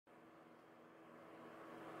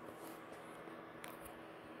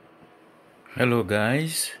Hello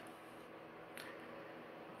guys,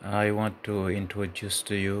 I want to introduce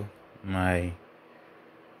to you my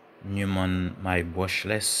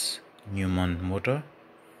brushless Newman motor.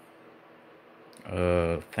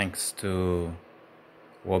 Thanks to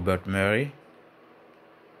Robert Murray,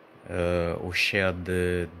 who shared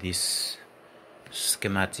this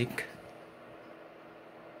schematic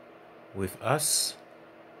with us.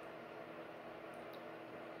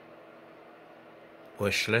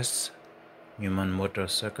 Brushless Newman motor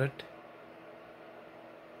circuit.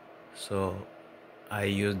 So I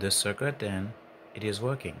use the circuit and it is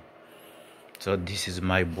working. So this is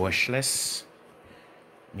my brushless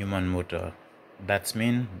Newman motor. That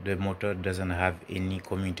means the motor doesn't have any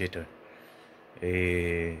commutator.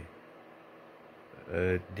 This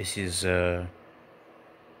is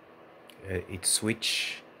it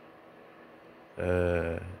switch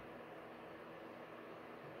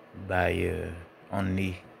by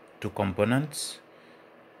only two components.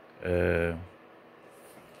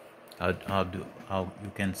 How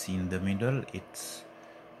you can see in the middle, it's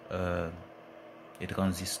a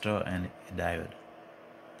transistor and a diode.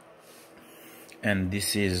 And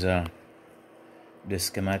this is the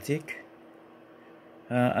schematic.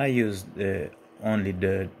 I use only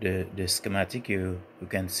the schematic. You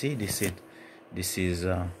can see this is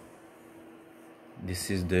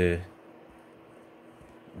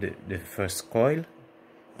the first coil,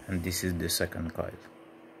 and this is the second coil,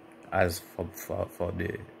 as for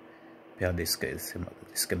the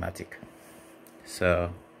schematic.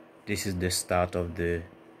 So this is the start of the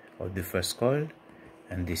first coil,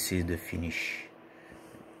 and this is the finish.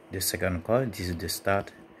 The second coil, this is the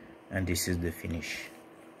start, and this is the finish.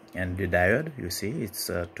 And the diode, you see, it's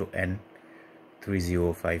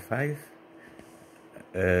andreg1955.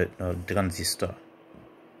 No, transistor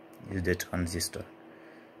is the transistor,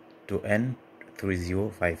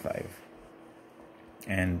 andreg1955,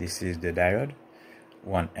 and this is the diode,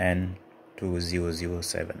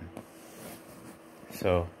 1N2007.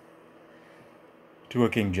 So it's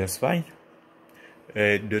working just fine.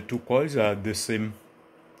 The two coils are the same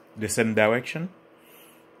direction,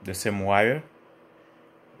 the same wire,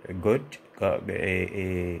 a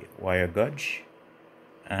wire gauge,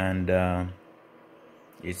 and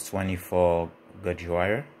it's 24 gauge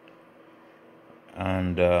wire,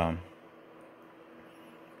 and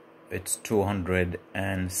it's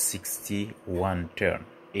 261 turn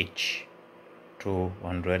each.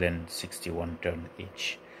 261 turn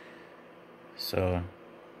each. So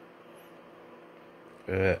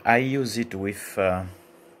I use it with a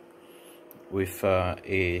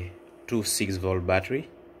 2.6-volt battery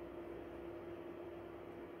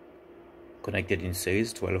connected in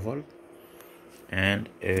series, 12 volt, and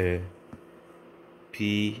a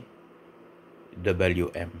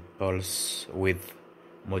PWM, pulse width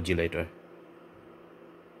modulator.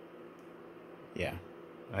 Yeah,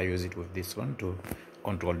 I use it with this one to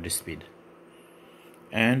control the speed.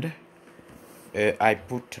 And I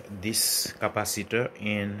put this capacitor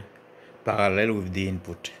in parallel with the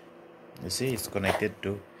input. You see, it's connected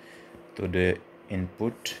to the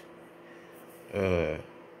input of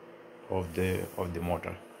the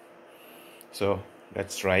motor. So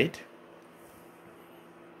let's try it.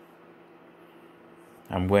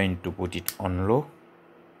 I'm going to put it on low.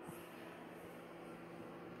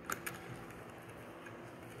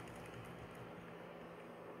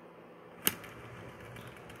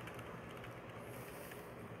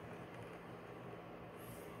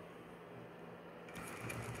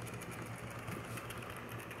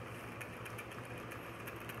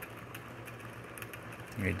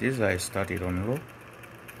 It is, I started on low,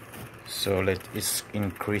 so let's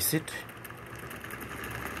increase it.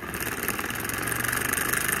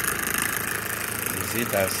 You see,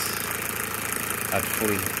 that's at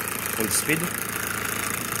full speed.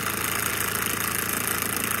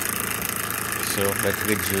 So let's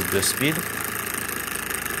reduce the speed.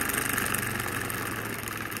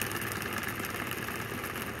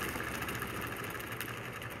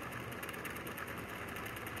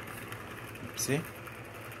 See,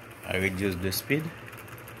 I reduce the speed.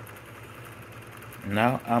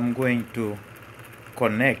 Now I'm going to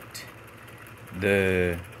connect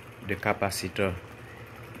the capacitor,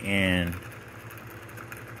 and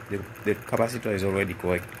the capacitor is already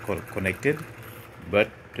connected, but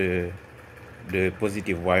the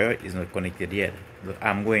positive wire is not connected yet. So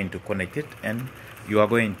I'm going to connect it, and you are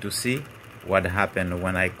going to see what happened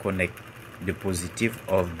when I connect the positive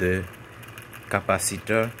of the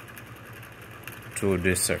capacitor to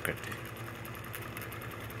the circuit.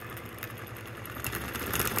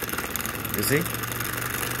 You see?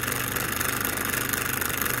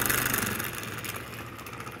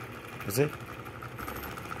 That's it.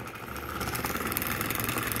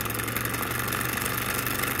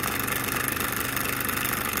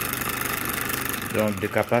 Donc the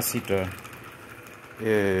capacitor,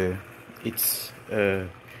 it's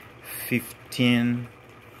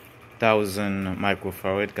 15,000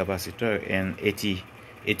 microfarad capacitor and 80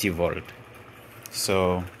 volt.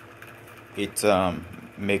 So it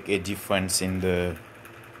make a difference in the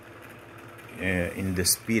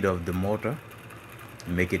speed of the motor,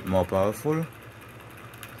 make it more powerful.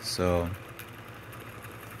 So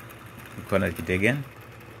connect it again.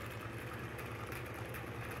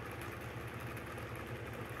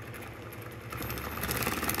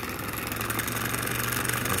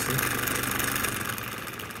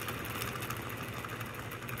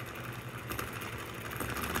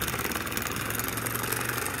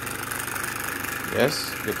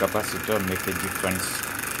 Yes, the capacitor make a difference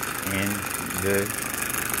in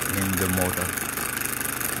the motor.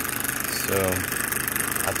 So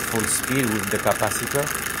at full speed with the capacitor,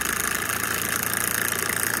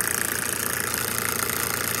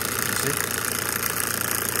 you see,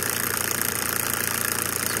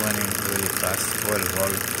 it's running really fast, 12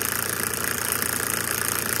 volts.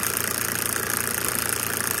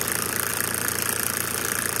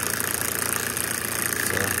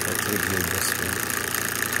 So that will be the speed.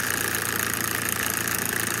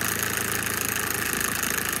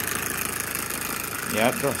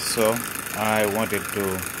 Yeah, so I wanted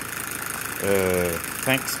to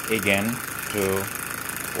thanks again to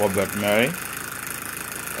Robert Murray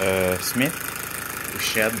Smith who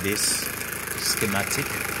shared this schematic,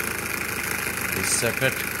 this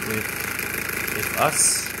circuit with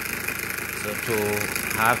us. So to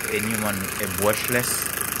have a brushless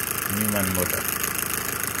Newman motor.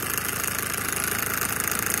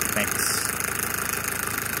 Thanks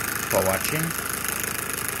for watching.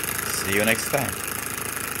 See you next time.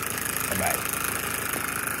 Bye-bye.